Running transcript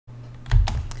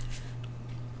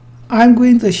I'm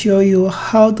going to show you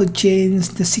how to change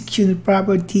the section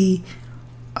property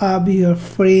of your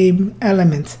frame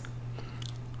element,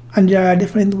 and there are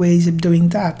different ways of doing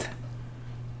that.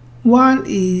 One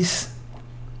is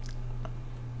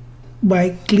by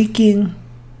clicking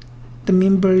the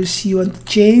members you want to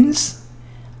change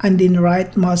and then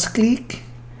right mouse click,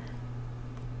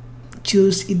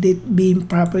 choose edit beam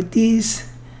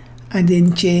properties, and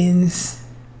then change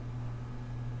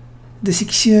the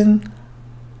section,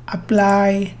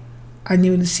 apply, and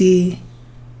you will see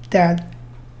that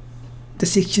the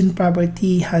section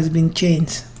property has been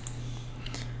changed.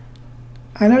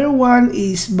 Another one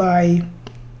is by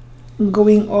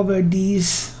going over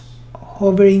this,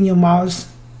 hovering your mouse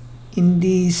in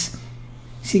this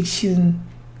section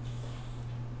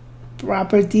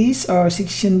properties or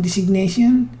section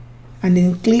designation, and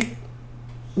then click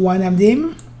one of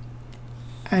them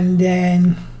and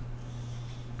then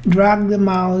drag the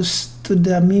mouse to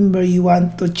the member you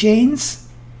want to change.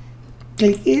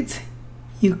 Click it,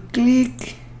 you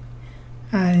click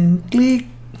and click,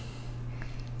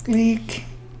 click,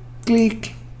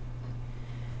 click,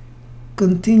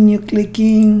 continue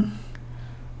clicking,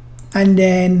 and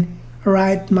then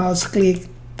right mouse click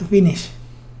to finish.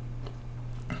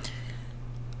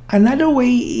 Another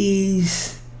way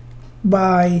is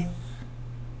by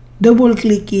double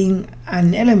clicking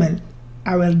an element.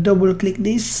 I will double click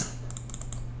this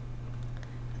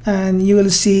and you will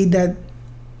see that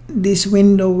this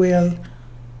window will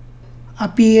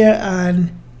appear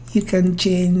and you can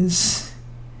change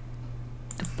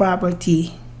the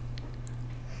property.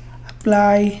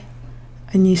 Apply,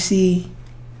 and you see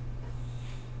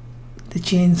the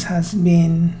change has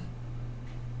been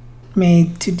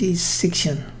made to this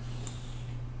section.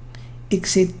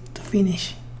 Exit to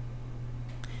finish.